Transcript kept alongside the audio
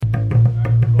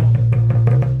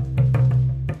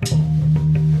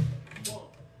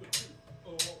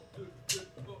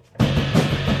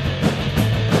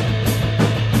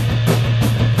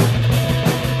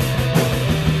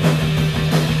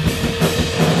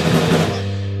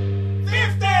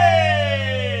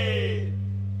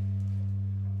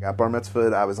got bar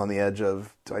mitzvahed, I was on the edge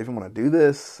of, do I even want to do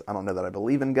this? I don't know that I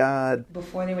believe in God.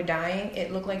 Before they were dying,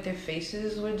 it looked like their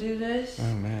faces would do this.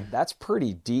 Oh, man. That's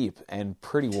pretty deep and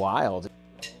pretty wild.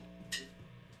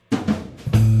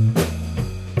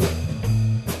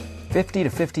 50 to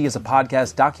 50 is a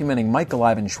podcast documenting Michael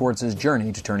Ivan Schwartz's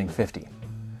journey to turning 50.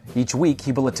 Each week,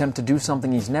 he will attempt to do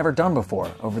something he's never done before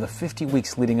over the 50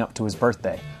 weeks leading up to his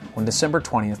birthday on December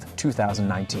 20th,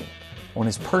 2019, on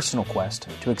his personal quest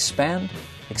to expand,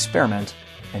 experiment,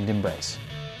 and embrace.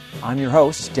 I'm your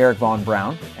host, Derek Von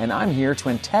Brown, and I'm here to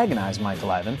antagonize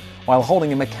Michael Ivan while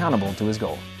holding him accountable to his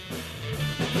goal.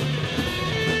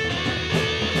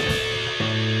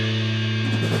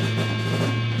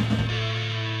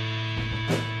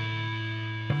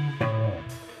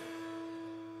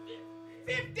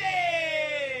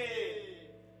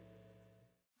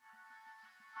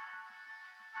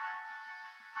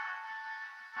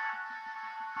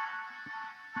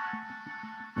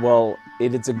 Well,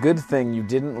 it's a good thing you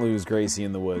didn't lose Gracie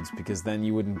in the woods, because then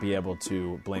you wouldn't be able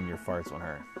to blame your farts on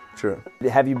her. True.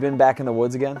 Have you been back in the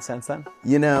woods again since then?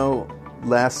 You know,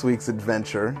 last week's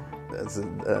adventure, as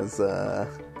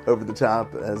over the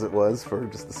top as it was for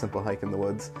just a simple hike in the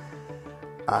woods,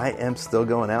 I am still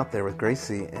going out there with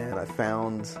Gracie, and I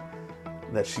found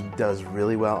that she does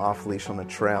really well off-leash on the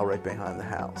trail right behind the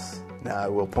house. Now, I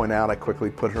will point out, I quickly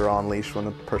put her on leash when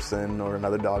a person or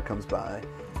another dog comes by.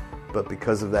 But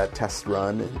because of that test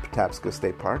run in Patapsco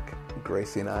State Park,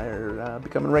 Gracie and I are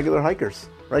becoming regular hikers.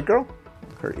 Right, girl?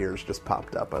 Her ears just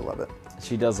popped up. I love it.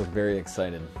 She does look very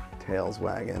excited. Tail's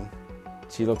wagging.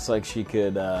 She looks like she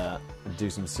could do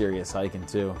some serious hiking,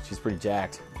 too. She's pretty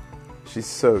jacked. She's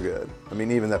so good. I mean,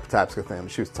 even that Patapsco thing,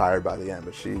 she was tired by the end,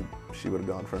 but she would have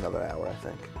gone for another hour, I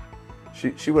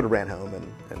think. She would have ran home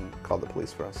and called the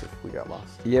police for us if we got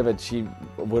lost. Yeah, but she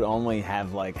would only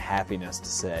have, happiness to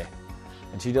say.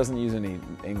 And she doesn't use any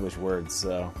English words,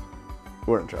 so...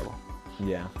 We're in trouble.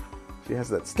 Yeah. She has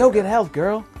that... Go get help,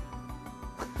 girl!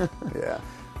 Yeah.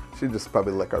 She'd just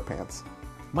probably lick our pants.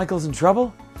 Michael's in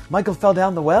trouble? Michael fell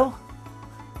down the well?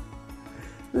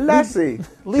 Lassie!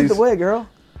 Lead the way, girl.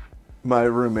 My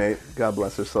roommate, God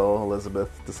bless her soul,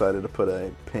 Elizabeth, decided to put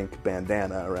a pink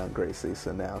bandana around Gracie,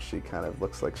 so now she kind of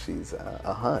looks like she's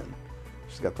a Hun.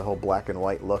 She's got the whole black and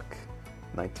white look,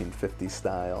 1950s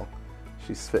style.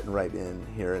 She's fitting right in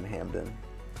here in Hamden.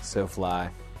 So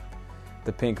fly.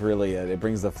 The pink really, it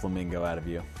brings the flamingo out of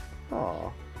you.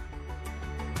 Aww.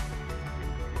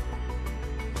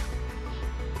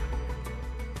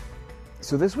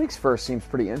 So this week's verse seems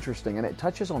pretty interesting, and it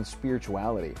touches on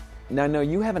spirituality. Now, I know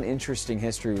you have an interesting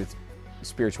history with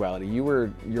spirituality. You're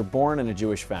born in a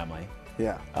Jewish family.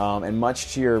 Yeah. And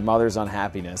much to your mother's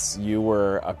unhappiness, you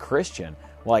were a Christian.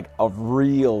 Like a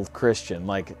real Christian.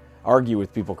 Like, argue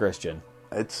with people Christian.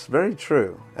 It's very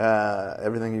true,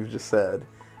 everything you've just said.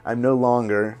 I'm no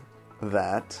longer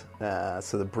that,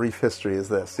 so the brief history is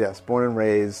this. Yes, born and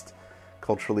raised,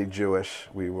 culturally Jewish.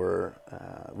 We were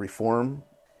Reform.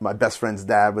 My best friend's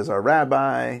dad was our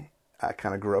rabbi. I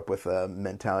kind of grew up with a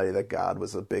mentality that God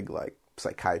was a big,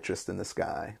 psychiatrist in the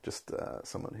sky, just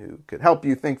someone who could help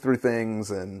you think through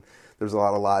things, and there's a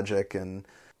lot of logic and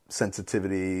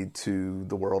sensitivity to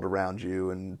the world around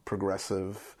you and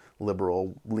progressive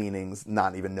liberal leanings,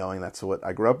 not even knowing that's what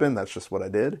I grew up in. That's just what I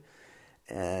did.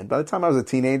 And by the time I was a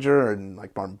teenager and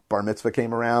bar mitzvah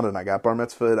came around and I got bar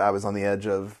mitzvahed, I was on the edge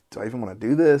of, do I even want to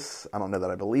do this? I don't know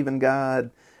that I believe in God.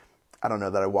 I don't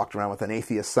know that I walked around with an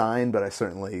atheist sign, but I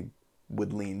certainly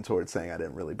would lean towards saying I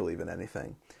didn't really believe in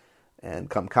anything.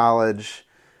 And come college,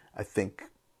 I think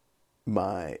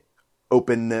my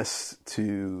openness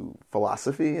to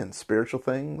philosophy and spiritual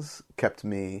things kept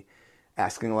me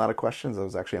asking a lot of questions. I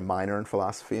was actually a minor in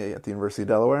philosophy at the University of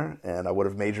Delaware, and I would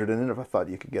have majored in it if I thought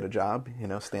you could get a job,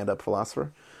 stand-up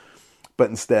philosopher. But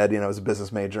instead, I was a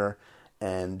business major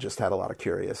and just had a lot of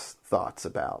curious thoughts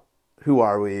about who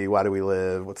are we, why do we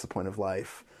live, what's the point of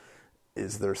life,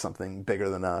 is there something bigger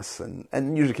than us?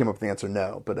 And usually came up with the answer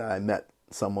no, but I met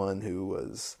someone who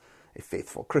was a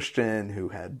faithful Christian, who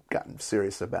had gotten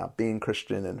serious about being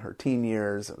Christian in her teen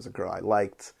years. It was a girl I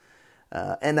liked.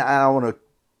 And I want to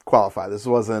qualify. This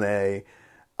wasn't I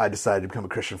decided to become a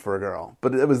Christian for a girl,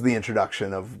 but it was the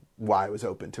introduction of why I was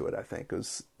open to it, I think. It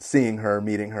was seeing her,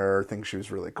 meeting her, thinking she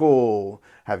was really cool,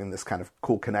 having this kind of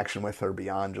cool connection with her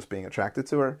beyond just being attracted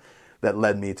to her, that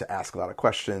led me to ask a lot of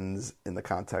questions in the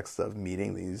context of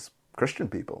meeting these Christian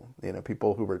people,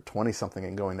 people who were 20-something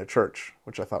and going to church,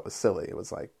 which I thought was silly. It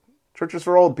was like, church is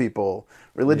for old people,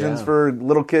 religion's for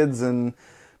little kids and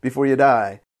before you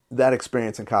die. That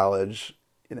experience in college,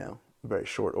 very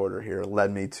short order here, led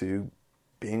me to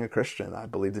being a Christian. I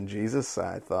believed in Jesus.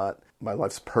 I thought my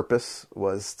life's purpose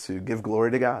was to give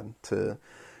glory to God, to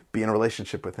be in a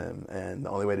relationship with him. And the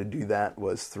only way to do that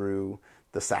was through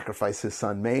the sacrifice his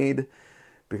son made,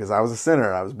 because I was a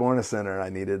sinner. I was born a sinner. I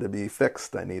needed to be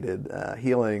fixed. I needed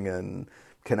healing and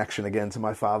connection again to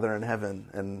my Father in heaven.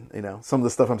 And, some of the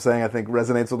stuff I'm saying I think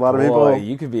resonates with a lot of people. Boy,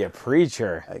 you could be a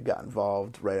preacher. I got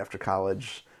involved right after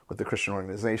college with the Christian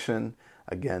organization.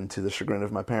 Again, to the chagrin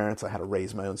of my parents, I had to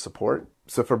raise my own support.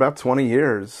 So for about 20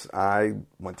 years, I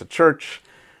went to church.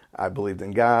 I believed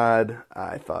in God.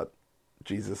 I thought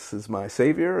Jesus is my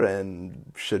Savior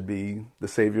and should be the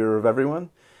Savior of everyone.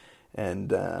 And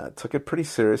took it pretty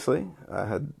seriously. I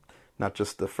had not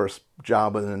just the first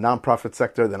job in the nonprofit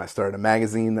sector, then I started a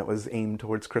magazine that was aimed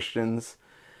towards Christians.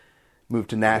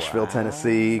 Moved to Nashville,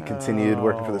 Tennessee, continued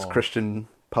working for this Christian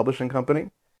publishing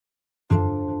company.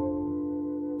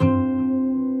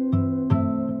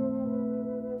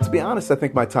 To be honest, I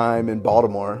think my time in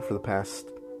Baltimore for the past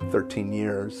 13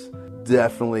 years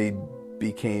definitely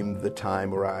became the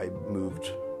time where I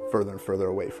moved further and further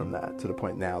away from that, to the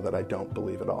point now that I don't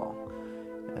believe at all.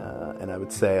 And I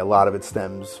would say a lot of it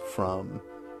stems from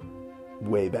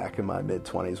way back in my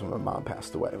mid-20s when my mom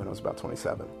passed away, when I was about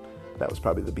 27. That was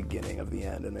probably the beginning of the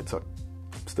end, and it took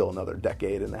still another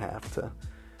decade and a half to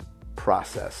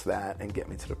process that and get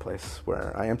me to the place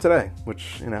where I am today,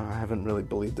 which, I haven't really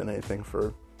believed in anything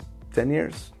for 10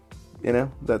 years.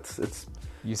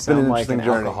 You sound like an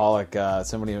alcoholic,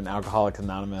 somebody in Alcoholics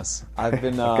Anonymous. I've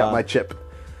been got my chip.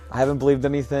 I haven't believed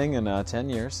anything in 10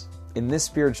 years. In this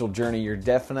spiritual journey, you're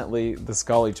definitely the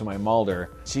Scully to my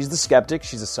Mulder. She's the skeptic.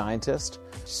 She's a scientist.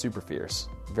 She's super fierce.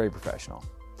 Very professional.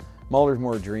 Mulder's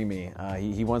more dreamy.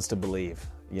 He wants to believe,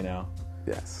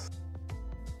 Yes.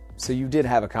 So you did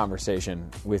have a conversation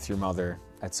with your mother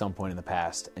at some point in the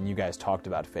past, and you guys talked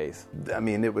about faith. I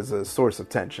mean, it was a source of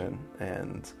tension,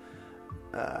 and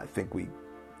I think we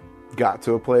got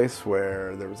to a place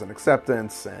where there was an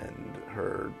acceptance, and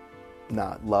her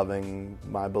not loving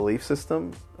my belief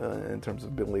system in terms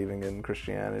of believing in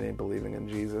Christianity and believing in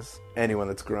Jesus. Anyone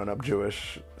that's grown up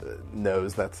Jewish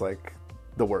knows that's like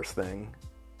the worst thing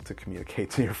to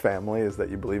communicate to your family, is that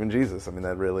you believe in Jesus. I mean,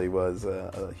 that really was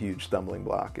a huge stumbling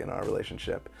block in our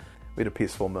relationship. We had a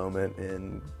peaceful moment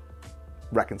in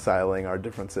reconciling our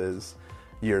differences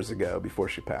years ago before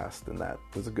she passed, and that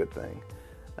was a good thing.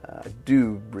 I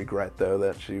do regret, though,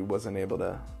 that she wasn't able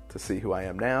to see who I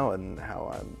am now and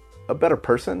how I'm a better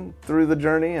person through the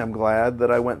journey. I'm glad that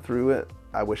I went through it.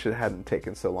 I wish it hadn't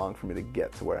taken so long for me to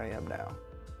get to where I am now.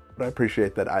 But I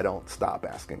appreciate that I don't stop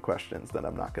asking questions, that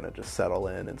I'm not going to just settle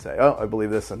in and say, oh, I believe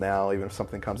this, and now even if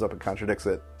something comes up and contradicts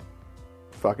it,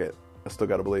 fuck it, I still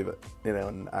got to believe it.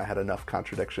 And I had enough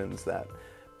contradictions that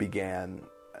began,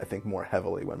 I think, more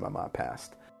heavily when my mom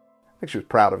passed. I think she was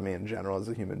proud of me in general as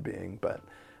a human being, but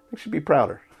I think she'd be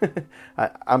prouder.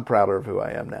 I'm prouder of who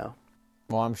I am now.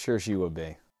 Well, I'm sure she would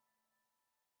be.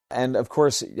 And of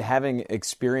course, having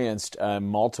experienced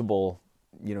multiple,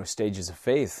 stages of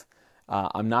faith,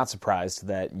 I'm not surprised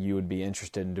that you would be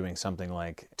interested in doing something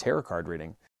like tarot card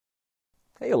reading.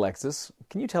 Hey, Alexis,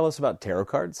 can you tell us about tarot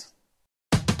cards?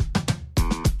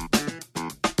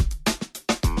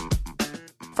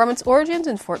 From its origins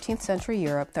in 14th century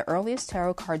Europe, the earliest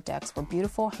tarot card decks were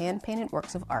beautiful hand-painted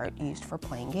works of art used for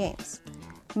playing games.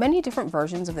 Many different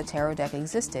versions of the tarot deck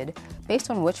existed based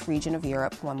on which region of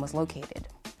Europe one was located.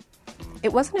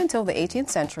 It wasn't until the 18th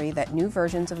century that new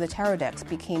versions of the tarot decks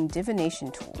became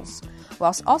divination tools,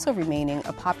 whilst also remaining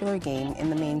a popular game in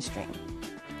the mainstream.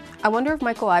 I wonder if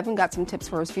Michael Ivan got some tips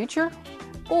for his future,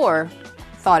 or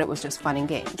thought it was just fun and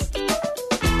games.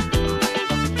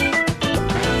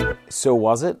 So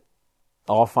was it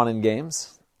all fun and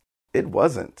games? It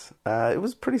wasn't. It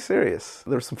was pretty serious.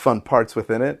 There were some fun parts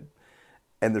within it,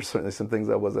 and there's certainly some things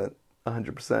I wasn't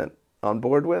 100% on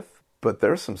board with, but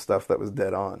there's some stuff that was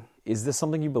dead on. Is this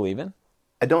something you believe in?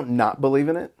 I don't not believe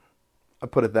in it. I'll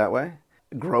put it that way.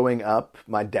 Growing up,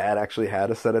 my dad actually had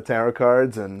a set of tarot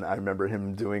cards, and I remember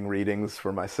him doing readings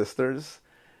for my sisters,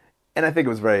 and I think it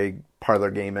was very parlor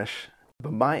game-ish.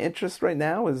 But my interest right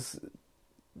now is,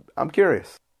 I'm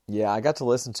curious. Yeah, I got to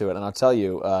listen to it, and I'll tell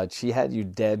you, she had you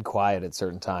dead quiet at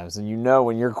certain times. And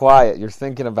when you're quiet, you're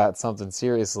thinking about something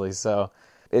seriously. So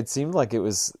it seemed like it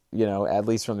was, at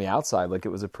least from the outside, like it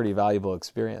was a pretty valuable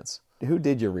experience. Who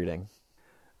did your reading?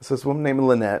 So this woman named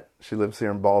Lynette, she lives here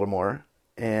in Baltimore,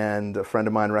 and a friend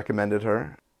of mine recommended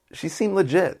her. She seemed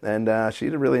legit, and she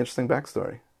had a really interesting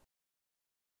backstory.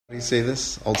 How do you say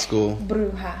this? Old school?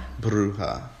 Bruja.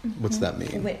 Bruja. What's that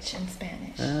mean? Witch in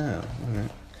Spanish. Oh, all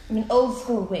right. I'm an old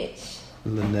school witch.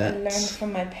 Lynette. I learned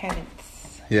from my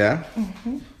parents. Yeah?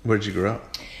 Mm-hmm. Where'd you grow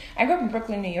up? I grew up in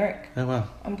Brooklyn, New York. Oh, wow.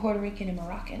 I'm Puerto Rican and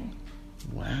Moroccan.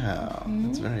 Wow.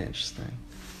 That's very interesting.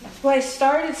 Well, I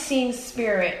started seeing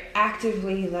spirit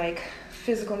actively, like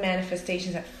physical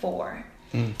manifestations, at 4.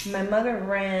 My mother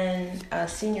ran a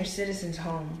senior citizens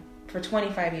home for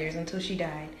 25 years until she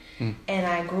died. And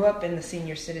I grew up in the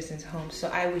senior citizens home. So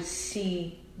I would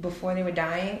see, before they were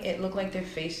dying, it looked like their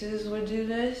faces would do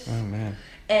this. Oh, man.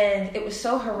 And it was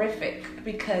so horrific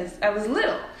because I was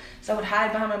little. So I would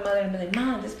hide behind my mother and be like,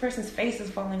 Mom, this person's face is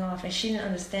falling off. And she didn't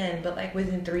understand. But like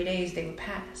within 3 days, they would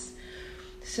pass.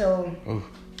 So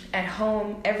at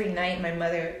home, every night, my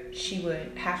mother, she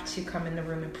would have to come in the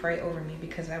room and pray over me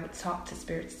because I would talk to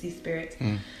spirits, see spirits.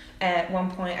 At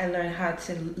one point, I learned how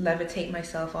to levitate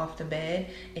myself off the bed.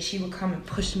 And she would come and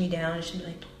push me down. And she'd be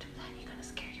like, don't do that. You're going to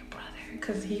scare your brother.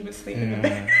 Because he would sleep in the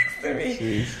bed next to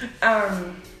me.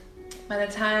 By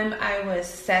the time I was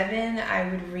 7, I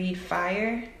would read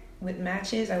fire with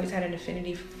matches. I always had an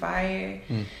affinity for fire.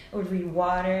 I would read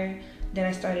water. Then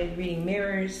I started reading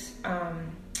mirrors,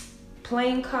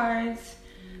 playing cards,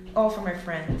 all for my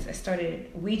friends. I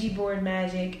started Ouija board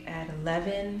magic at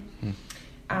 11.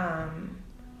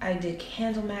 I did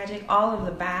candle magic, all of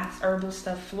the baths, herbal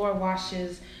stuff, floor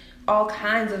washes, all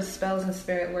kinds of spells and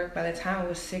spirit work. By the time I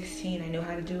was 16, I knew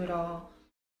how to do it all.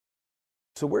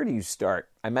 So where do you start?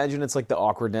 I imagine it's like the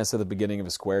awkwardness at the beginning of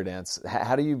a square dance.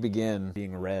 How do you begin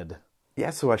being read? Yeah,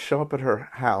 so I show up at her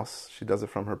house. She does it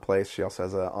from her place. She also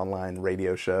has an online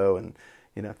radio show, and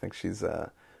I think she's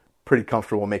pretty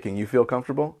comfortable making you feel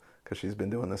comfortable because she's been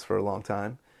doing this for a long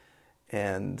time.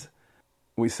 And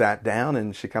we sat down,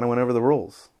 and she kind of went over the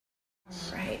rules.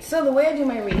 Right. So the way I do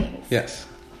my readings. Yes.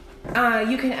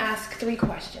 You can ask 3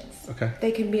 questions. Okay.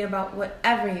 They can be about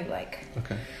whatever you like.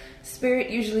 Okay. Spirit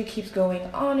usually keeps going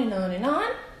on and on and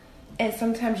on. And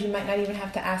sometimes you might not even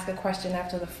have to ask a question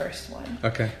after the first one.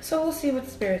 Okay. So we'll see what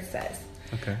Spirit says.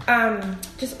 Okay.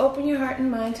 Just open your heart and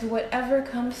mind to whatever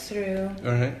comes through.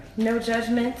 All right. No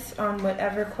judgments on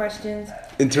whatever questions.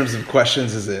 In terms of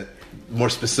questions, is it more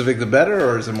specific the better,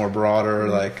 or is it more broader?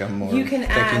 Like I'm more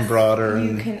thinking broader.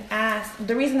 You can ask.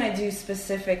 The reason I do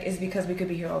specific is because we could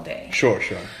be here all day. Sure.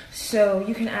 So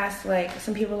you can ask, like,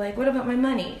 some people are like, what about my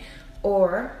money?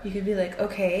 Or you could be like,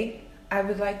 okay, I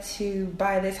would like to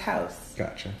buy this house.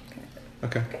 Gotcha.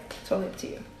 Okay. Totally up to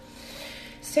you.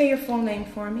 Say your full name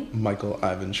for me. Michael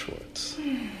Ivan Schwartz.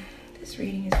 This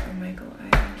reading is for Michael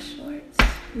Ivan Schwartz.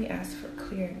 We ask for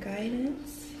clear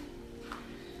guidance.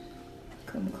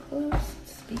 Come close.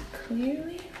 Speak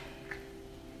clearly.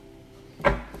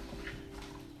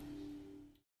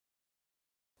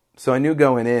 So I knew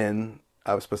going in,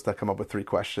 I was supposed to come up with 3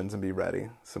 questions and be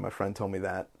ready. So my friend told me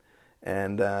that.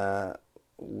 And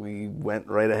we went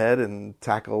right ahead and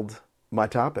tackled my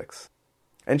topics.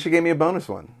 And she gave me a bonus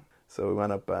one. So we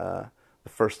went up, the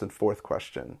first and 4th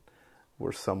question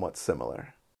were somewhat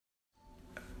similar.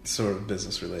 Sort of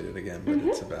business related again, but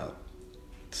it's about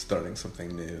starting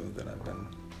something new that I've been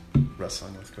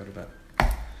wrestling with quite a bit.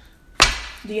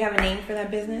 Do you have a name for that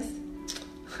business?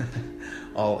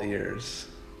 All ears.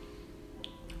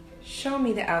 Show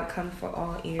me the outcome for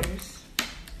all ears.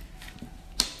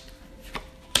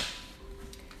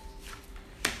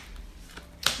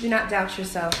 Do not doubt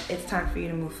yourself. It's time for you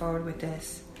to move forward with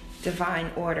this. Divine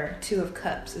Order, 2 of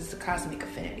Cups is the Cosmic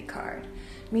Affinity card.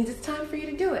 It means it's time for you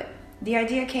to do it. The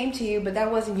idea came to you, but that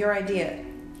wasn't your idea.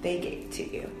 They gave it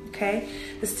to you, okay?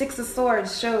 The 6 of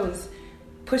Swords shows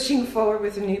pushing forward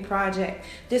with a new project.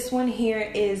 This one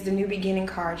here is the new beginning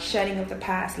card, shedding of the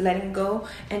past, letting go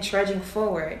and trudging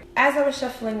forward. As I was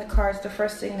shuffling the cards, the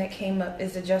first thing that came up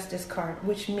is the Justice card,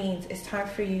 which means it's time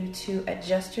for you to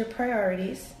adjust your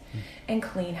priorities and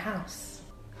clean house.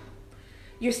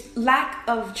 Your lack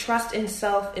of trust in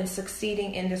self in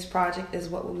succeeding in this project is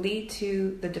what will lead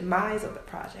to the demise of the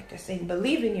project. They're saying,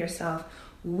 believe in yourself.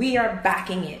 We are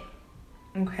backing it.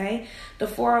 Okay? The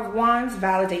 4 of Wands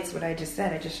validates what I just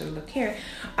said. I just should have looked here.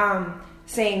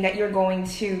 Saying that you're going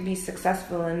to be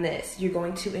successful in this. You're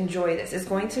going to enjoy this. It's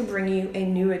going to bring you a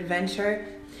new adventure.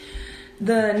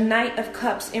 The Knight of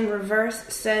Cups in reverse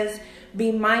says, be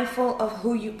mindful of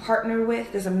who you partner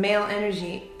with. There's a male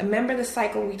energy. Remember the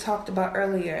cycle we talked about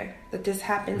earlier, that this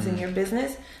happens in your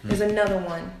business? There's another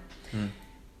one.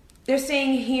 They're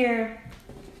saying here,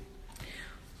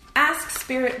 ask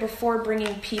Spirit before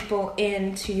bringing people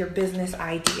into your business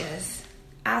ideas.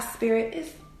 Ask Spirit,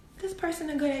 is this person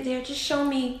a good idea? Just show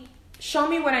me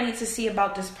what I need to see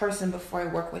about this person before I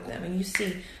work with them. And you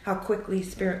see how quickly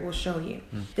Spirit will show you.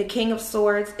 The King of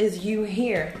Swords is you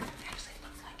here.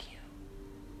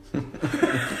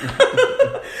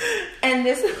 And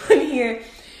this one here,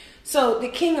 so the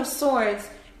King of Swords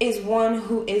is one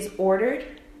who is ordered,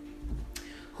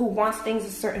 who wants things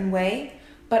a certain way,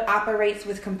 but operates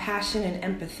with compassion and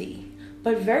empathy,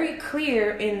 but very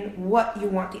clear in what you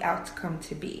want the outcome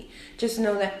to be. Just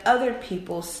know that other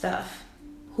people's stuff,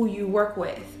 who you work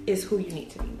with, is who you need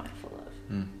to be mindful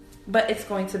of. But it's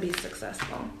going to be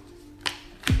successful.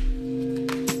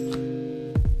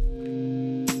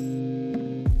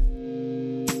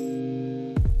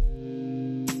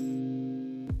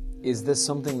 Is this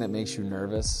something that makes you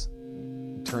nervous?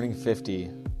 Turning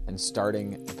 50 and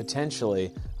starting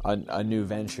potentially a new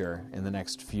venture in the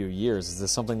next few years. Is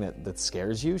this something that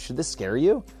scares you? Should this scare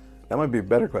you? That might be a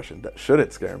better question. Should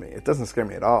it scare me? It doesn't scare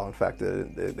me at all. In fact,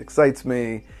 it excites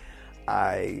me.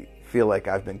 I feel like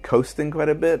I've been coasting quite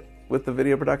a bit with the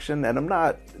video production, and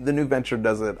the new venture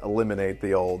doesn't eliminate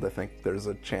the old. I think there's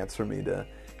a chance for me to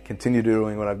continue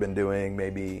doing what I've been doing,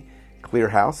 maybe clear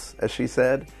house, as she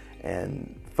said,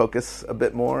 and focus a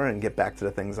bit more and get back to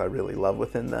the things I really love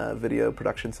within the video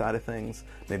production side of things.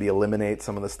 Maybe eliminate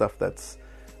some of the stuff that's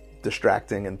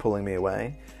distracting and pulling me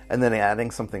away, and then adding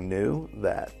something new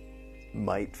that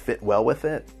might fit well with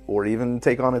it, or even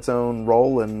take on its own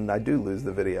role and I do lose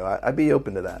the video. I'd be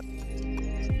open to that.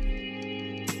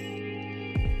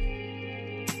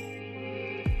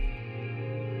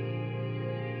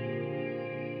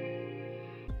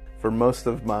 For most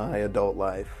of my adult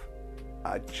life,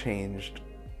 I changed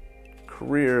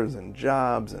careers and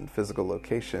jobs and physical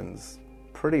locations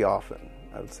pretty often.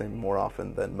 I would say more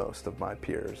often than most of my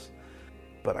peers.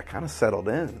 But I kind of settled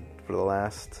in for the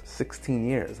last 16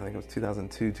 years. I think it was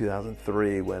 2002,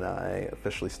 2003 when I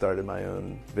officially started my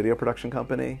own video production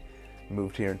company.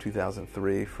 Moved here in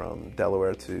 2003 from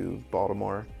Delaware to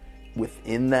Baltimore.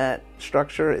 Within that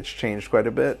structure, it's changed quite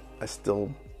a bit. I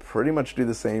still pretty much do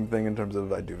the same thing in terms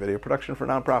of I do video production for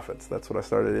nonprofits. That's what I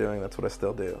started doing. That's what I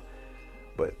still do.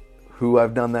 But who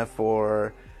I've done that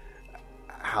for,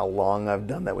 how long I've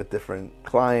done that with different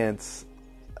clients,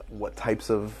 what types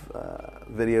of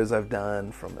videos I've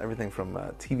done, from everything from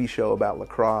a TV show about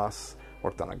lacrosse,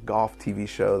 worked on a golf TV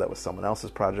show that was someone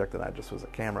else's project and I just was a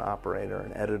camera operator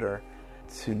and editor,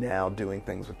 to now doing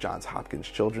things with Johns Hopkins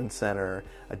Children's Center.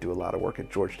 I do a lot of work at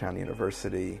Georgetown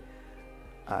University.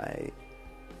 I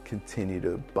continue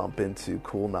to bump into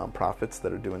cool nonprofits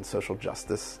that are doing social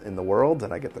justice in the world,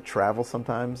 and I get to travel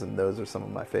sometimes, and those are some of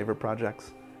my favorite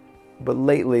projects. But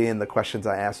lately, in the questions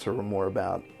I asked her were more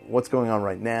about what's going on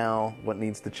right now, what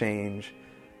needs to change,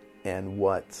 and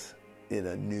what, in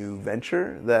a new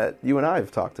venture that you and I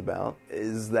have talked about,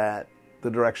 is that the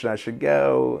direction I should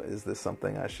go? Is this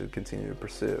something I should continue to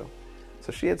pursue?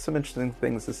 So she had some interesting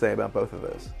things to say about both of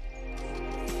those.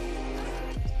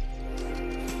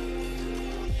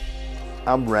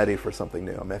 I'm ready for something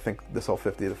new. I mean, I think this whole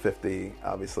 50 to 50,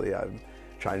 obviously I'm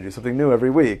trying to do something new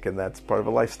every week, and that's part of a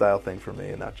lifestyle thing for me,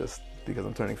 and not just because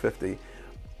I'm turning 50.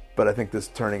 But I think this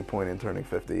turning point in turning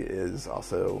 50 is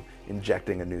also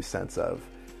injecting a new sense of,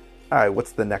 all right,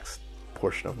 what's the next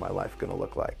portion of my life going to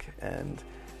look like? And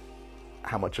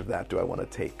how much of that do I want to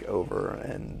take over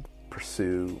and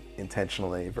pursue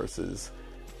intentionally versus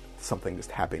something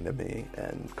just happening to me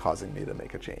and causing me to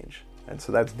make a change? And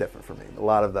so that's different for me. A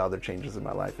lot of the other changes in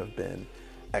my life have been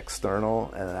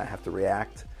external, and I have to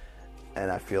react,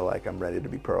 and I feel like I'm ready to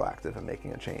be proactive in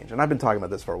making a change. And I've been talking about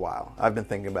this for a while. I've been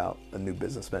thinking about a new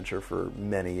business venture for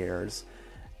many years,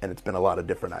 and it's been a lot of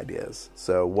different ideas.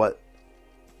 So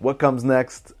what comes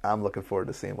next, I'm looking forward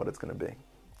to seeing what it's going to be.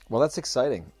 Well, that's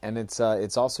exciting, and it's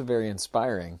also very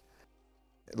inspiring.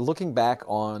 Looking back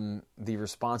on the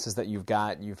responses that you've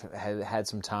got, you've had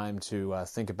some time to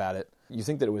think about it. You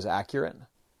think that it was accurate?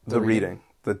 The reading.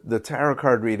 The tarot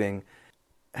card reading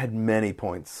had many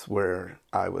points where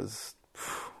I was,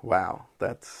 wow,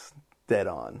 that's dead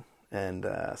on. And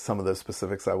some of those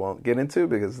specifics I won't get into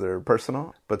because they're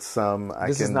personal, but some I can...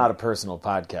 This is not a personal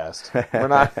podcast. We're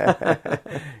not...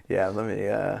 Yeah, let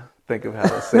me think of how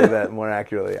to say that more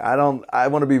accurately. I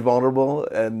want to be vulnerable,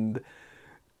 and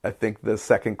I think the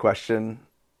second question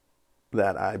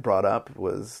that I brought up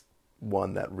was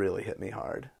one that really hit me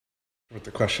hard. What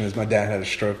the question is, my dad had a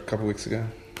stroke a couple weeks ago.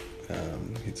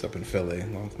 He's up in Philly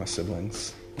along with my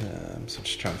siblings. So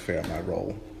just trying to figure out my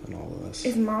role in all of this.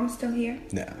 Is Mom still here?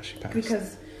 No, she passed.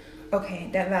 Because, okay,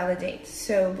 that validates.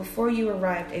 So before you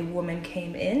arrived, a woman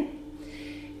came in.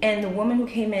 And the woman who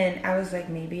came in, I was like,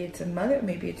 maybe it's a mother,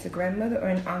 maybe it's a grandmother or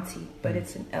an auntie, but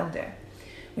it's an elder.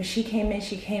 When she came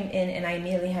in and I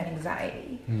immediately had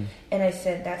anxiety. And I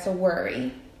said, that's a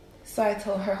worry. So I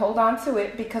told her, hold on to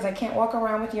it because I can't walk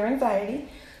around with your anxiety.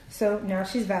 So now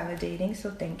she's validating,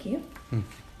 so thank you.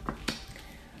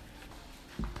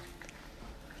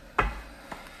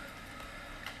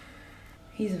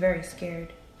 He's very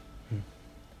scared.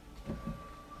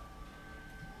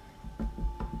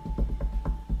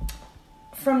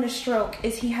 from the stroke,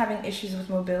 is he having issues with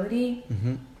mobility?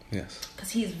 Mm-hmm. Yes.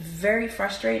 Because he's very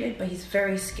frustrated, but he's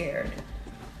very scared.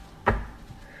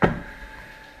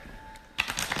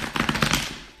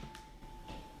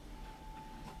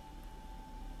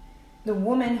 The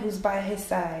woman who's by his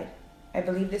side, I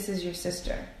believe this is your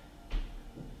sister.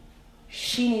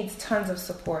 She needs tons of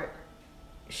support.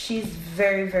 She's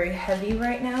very, very heavy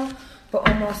right now, but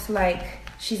almost like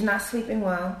she's not sleeping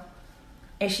well,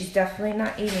 and she's definitely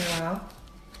not eating well.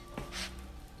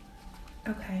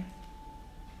 Okay.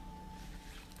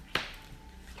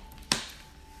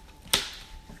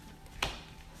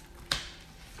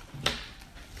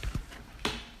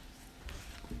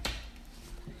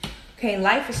 Okay,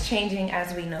 life is changing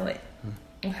as we know it.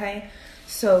 Okay?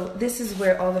 So this is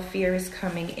where all the fear is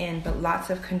coming in, but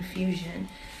lots of confusion.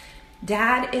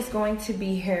 Dad is going to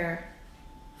be here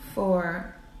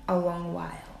for a long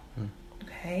while.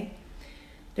 Okay?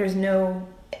 There's no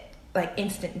like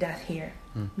instant death here.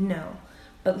 No.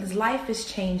 But his life is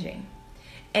changing.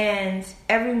 And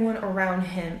everyone around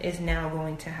him is now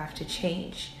going to have to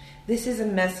change. This is a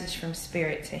message from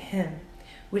Spirit to him,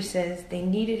 which says they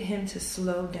needed him to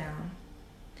slow down.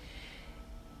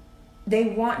 They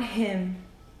want him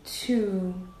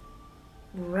to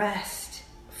rest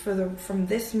from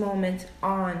this moment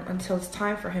on until it's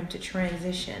time for him to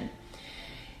transition.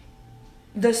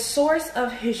 The source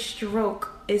of his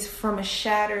stroke is from a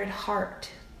shattered heart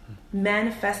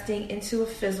manifesting into a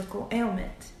physical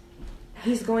ailment.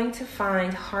 He's going to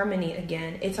find harmony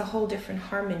again. It's a whole different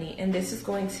harmony. And this is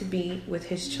going to be with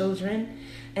his children.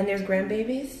 And there's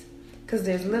grandbabies, because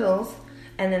there's littles,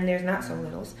 and then there's not so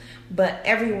littles. But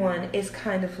everyone is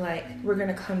kind of like, we're going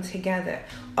to come together.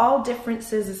 All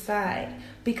differences aside,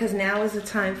 because now is the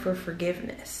time for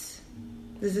forgiveness.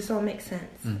 Does this all make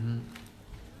sense? Mm-hmm.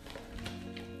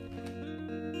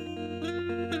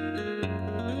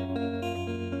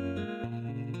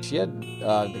 She had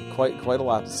quite a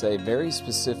lot to say, very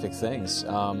specific things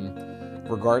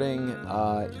regarding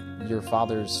your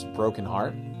father's broken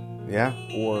heart. Yeah.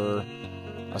 Or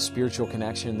a spiritual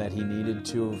connection that he needed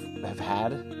to have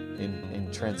had in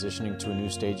transitioning to a new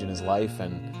stage in his life,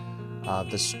 and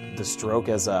the stroke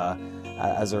as a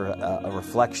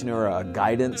reflection or a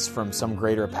guidance from some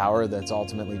greater power that's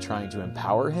ultimately trying to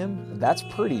empower him. That's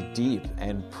pretty deep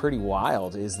and pretty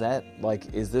wild. Does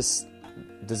this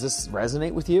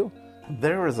resonate with you?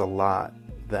 There was a lot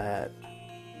that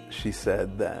she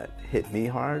said that hit me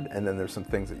hard, and then there's some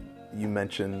things that you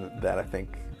mentioned that I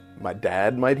think my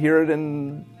dad might hear it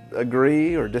and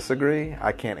agree or disagree.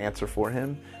 I can't answer for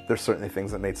him. There's certainly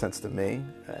things that made sense to me.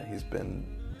 He's been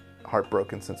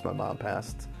heartbroken since my mom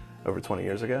passed over 20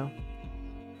 years ago.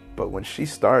 But when she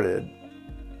started,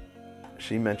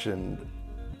 she mentioned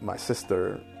my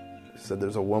sister. She said,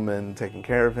 there's a woman taking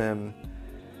care of him.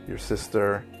 Your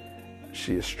sister,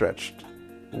 she is stretched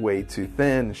way too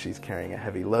thin. She's carrying a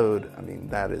heavy load. I mean,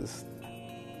 that is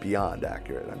beyond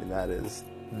accurate. I mean, that is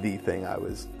the thing I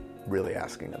was really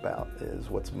asking about, is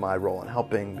what's my role in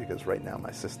helping, because right now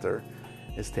my sister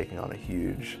is taking on a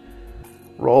huge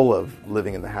role of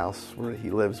living in the house where he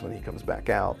lives when he comes back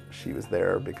out. She was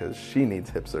there because she needs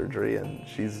hip surgery, and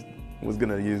was going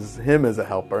to use him as a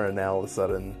helper, and now all of a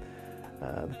sudden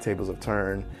the tables have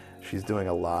turned. She's doing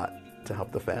a lot to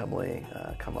help the family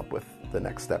come up with the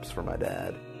next steps for my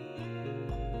dad.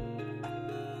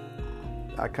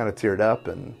 I kind of teared up,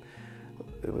 and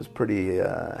it was pretty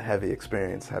heavy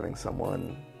experience having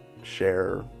someone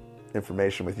share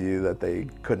information with you that they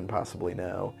couldn't possibly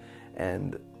know.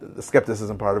 And the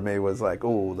skepticism part of me was like,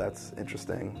 oh, that's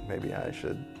interesting. Maybe I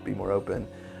should be more open.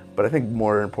 But I think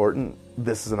more important,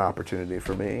 this is an opportunity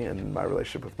for me and my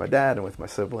relationship with my dad and with my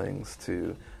siblings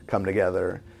to come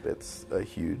together. It's a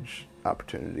huge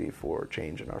opportunity for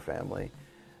change in our family,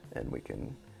 and we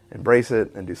can embrace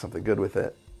it and do something good with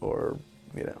it, or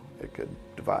it could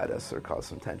divide us or cause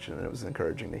some tension. And it was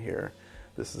encouraging to hear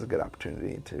this is a good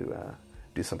opportunity to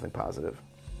do something positive.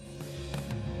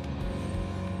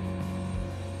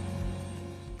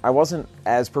 I wasn't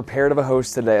as prepared of a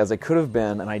host today as I could have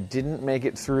been, and I didn't make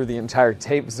it through the entire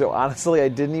tape, so honestly I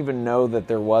didn't even know that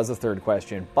there was a third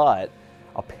question, but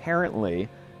apparently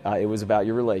it was about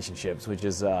your relationships, which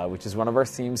is one of our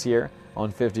themes here on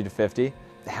 50 to 50.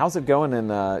 How's it going in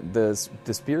the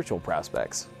spiritual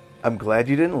prospects? I'm glad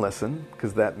you didn't listen,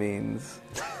 because that means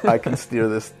I can steer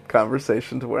this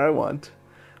conversation to where I want.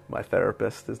 My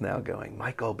therapist is now going,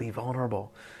 Michael, be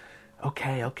vulnerable.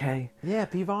 Okay. Yeah,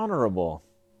 be vulnerable.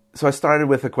 So I started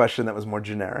with a question that was more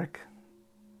generic.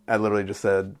 I literally just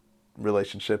said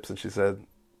relationships, and she said,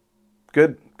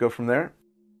 good, go from there.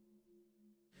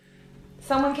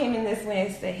 someone came in this way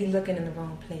and said he's looking in the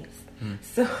wrong place.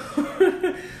 So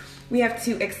we have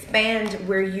to expand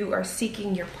where you are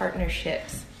seeking your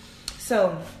partnerships.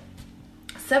 So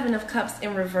Seven of Cups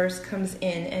in reverse comes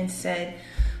in and said,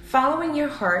 following your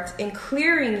heart and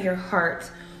clearing your heart,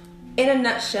 in a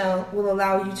nutshell, will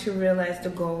allow you to realize the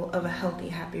goal of a healthy,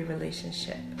 happy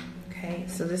relationship. Okay,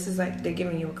 so this is like they're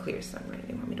giving you a clear summary.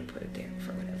 They want me to put it there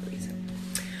for whatever reason.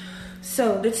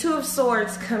 So the Two of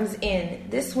Swords comes in.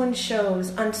 This one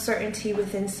shows uncertainty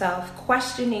within self,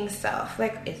 questioning self.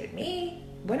 Like, is it me?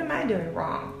 What am I doing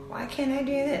wrong? Why can't I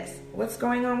do this? What's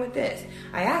going on with this?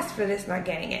 I asked for this, not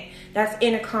getting it. That's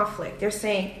inner conflict. They're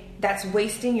saying that's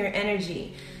wasting your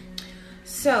energy.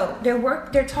 So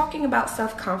they're talking about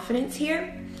self-confidence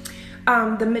here.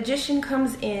 The Magician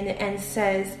comes in and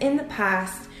says, in the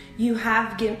past, you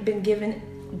have been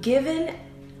giving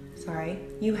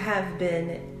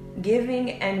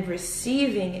and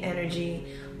receiving energy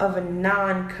of a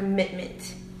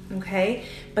non-commitment. Okay?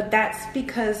 But that's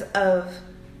because of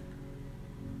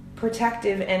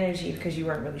protective energy, because you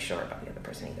weren't really sure about the other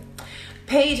person either.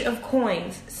 Page of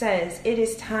Coins says, it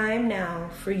is time now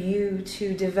for you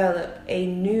to develop a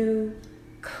new,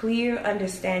 clear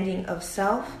understanding of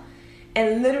self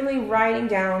and literally writing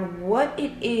down what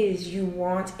it is you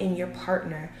want in your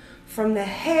partner, from the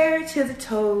hair to the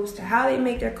toes, to how they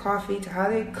make their coffee, to how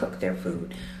they cook their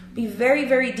food. Be very,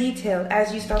 very detailed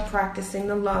as you start practicing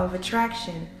the law of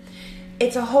attraction.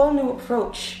 It's a whole new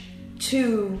approach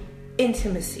to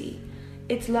intimacy.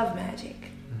 It's love magic,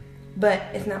 but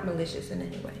it's not malicious in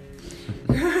any way.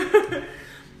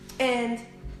 And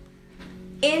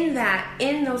in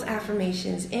those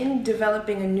affirmations, in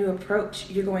developing a new approach,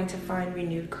 you're going to find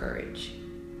renewed courage.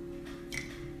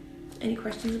 Any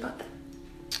questions about that?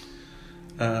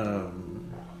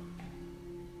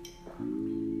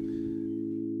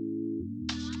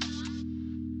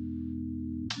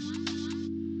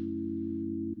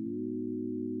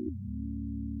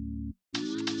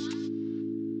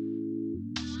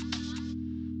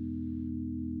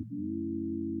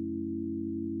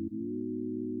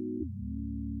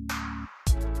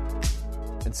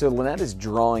 And so Lynette is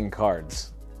drawing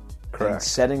cards. Correct. And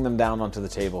setting them down onto the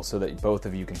table so that both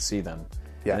of you can see them.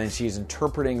 Yes. And then she's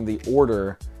interpreting the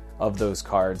order of those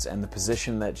cards and the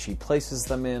position that she places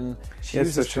them in. She Yes,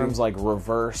 uses so terms like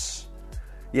reverse.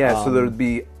 Yeah, so there would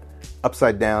be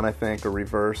upside down, I think, or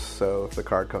reverse. So if the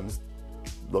card comes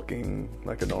looking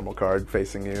like a normal card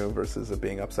facing you versus it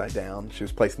being upside down, she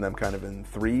was placing them kind of in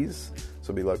threes.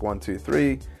 So it'd be like 1, 2,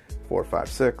 3, 4, 5,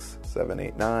 6, 7,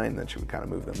 8, 9. Then she would kind of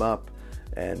move them up,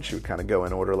 and she would kind of go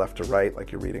in order left to right,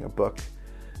 like you're reading a book,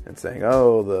 and saying,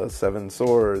 oh, the Seven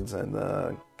Swords and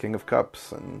the King of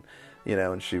Cups, and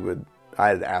and I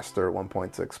had asked her at one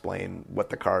point to explain what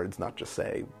the cards, not just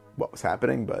say what was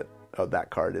happening, but oh,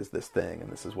 that card is this thing,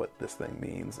 and this is what this thing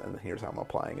means, and here's how I'm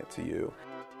applying it to you.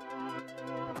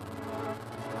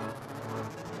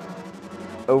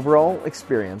 Overall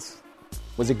experience,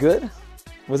 was it good?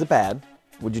 Was it bad?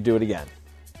 Would you do it again?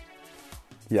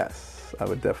 Yes, I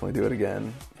would definitely do it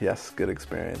again. Yes, good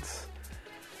experience.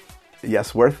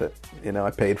 Yes, worth it.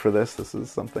 I paid for this. This is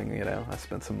something, I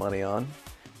spent some money on.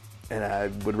 And I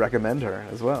would recommend her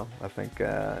as well. I think,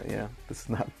 this is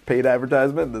not paid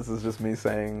advertisement. This is just me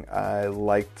saying I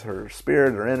liked her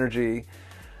spirit, her energy.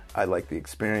 I liked the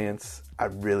experience. I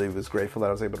really was grateful that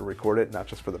I was able to record it, not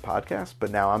just for the podcast,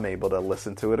 but now I'm able to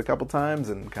listen to it a couple times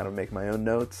and kind of make my own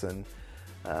notes. And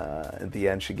at the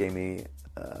end, she gave me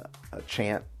a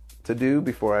chant to do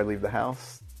before I leave the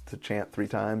house, to chant 3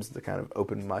 times to kind of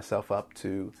open myself up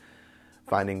to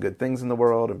finding good things in the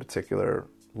world, in particular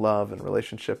love and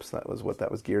relationships. That was what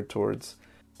that was geared towards,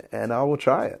 and I will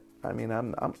try it. I mean,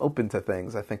 I'm open to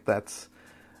things. I think that's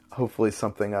hopefully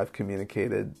something I've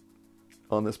communicated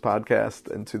on this podcast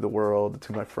and to the world,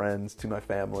 to my friends, to my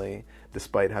family,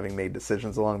 despite having made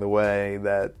decisions along the way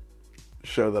that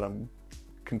show that I'm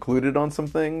concluded on some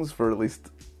things for at least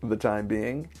the time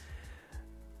being.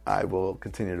 I will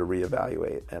continue to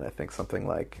reevaluate, and I think something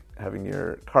like having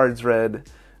your cards read,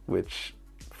 which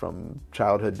from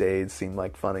childhood days seemed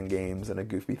like fun and games and a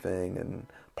goofy thing and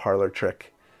parlor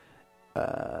trick,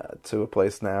 to a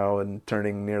place now and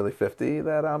turning nearly 50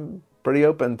 that I'm pretty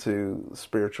open to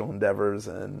spiritual endeavors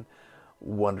and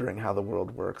wondering how the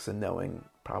world works and knowing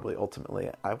probably ultimately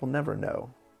I will never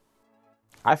know.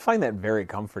 I find that very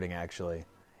comforting, actually.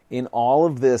 In all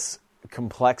of this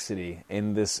complexity,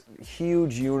 in this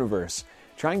huge universe,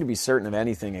 trying to be certain of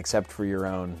anything except for your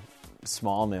own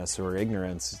smallness or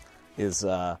ignorance is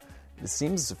it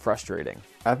seems frustrating.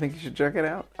 I think you should check it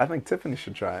out. I think Tiffany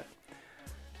should try it.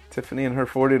 Tiffany and her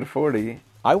 40 to 40.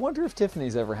 I wonder if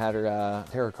Tiffany's ever had her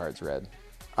tarot cards read.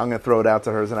 I'm going to throw it out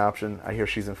to her as an option. I hear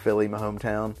she's in Philly, my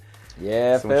hometown.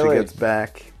 Yeah, so Philly. when she gets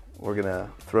back, we're going to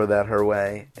throw that her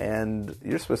way. And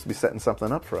you're supposed to be setting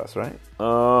something up for us, right?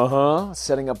 Uh-huh.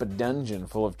 Setting up a dungeon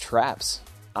full of traps.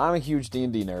 I'm a huge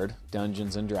D&D nerd,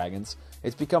 Dungeons and Dragons.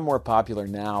 It's become more popular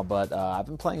now, but I've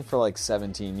been playing for like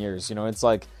 17 years. You know, it's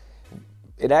like,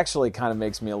 it actually kind of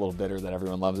makes me a little bitter that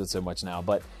everyone loves it so much now,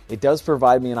 but it does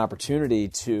provide me an opportunity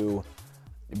to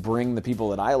bring the people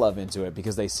that I love into it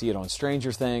because they see it on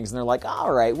Stranger Things and they're like,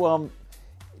 all right, well,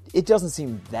 it doesn't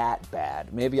seem that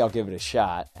bad. Maybe I'll give it a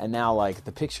shot. And now, like,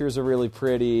 the pictures are really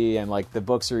pretty and, like, the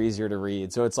books are easier to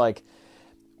read. So it's like,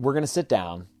 we're going to sit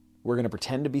down. We're going to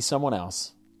pretend to be someone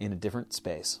else in a different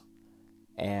space.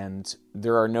 And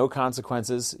there are no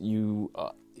consequences. You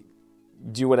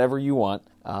do whatever you want,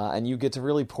 and you get to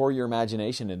really pour your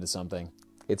imagination into something.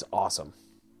 It's awesome.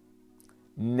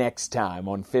 Next time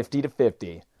on 50 to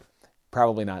 50.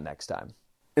 Probably not next time.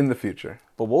 In the future.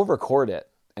 But we'll record it,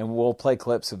 and we'll play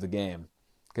clips of the game,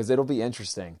 because it'll be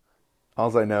interesting.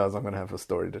 All I know is I'm going to have a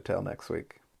story to tell next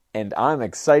week. And I'm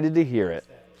excited to hear it.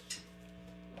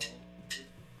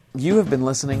 You have been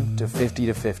listening to 50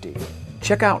 to 50.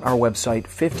 Check out our website,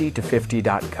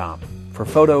 50to50.com, for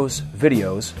photos,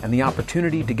 videos, and the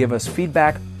opportunity to give us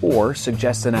feedback or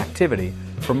suggest an activity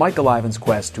for Mike Aliven's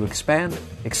quest to expand,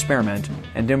 experiment,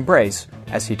 and embrace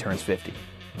as he turns 50.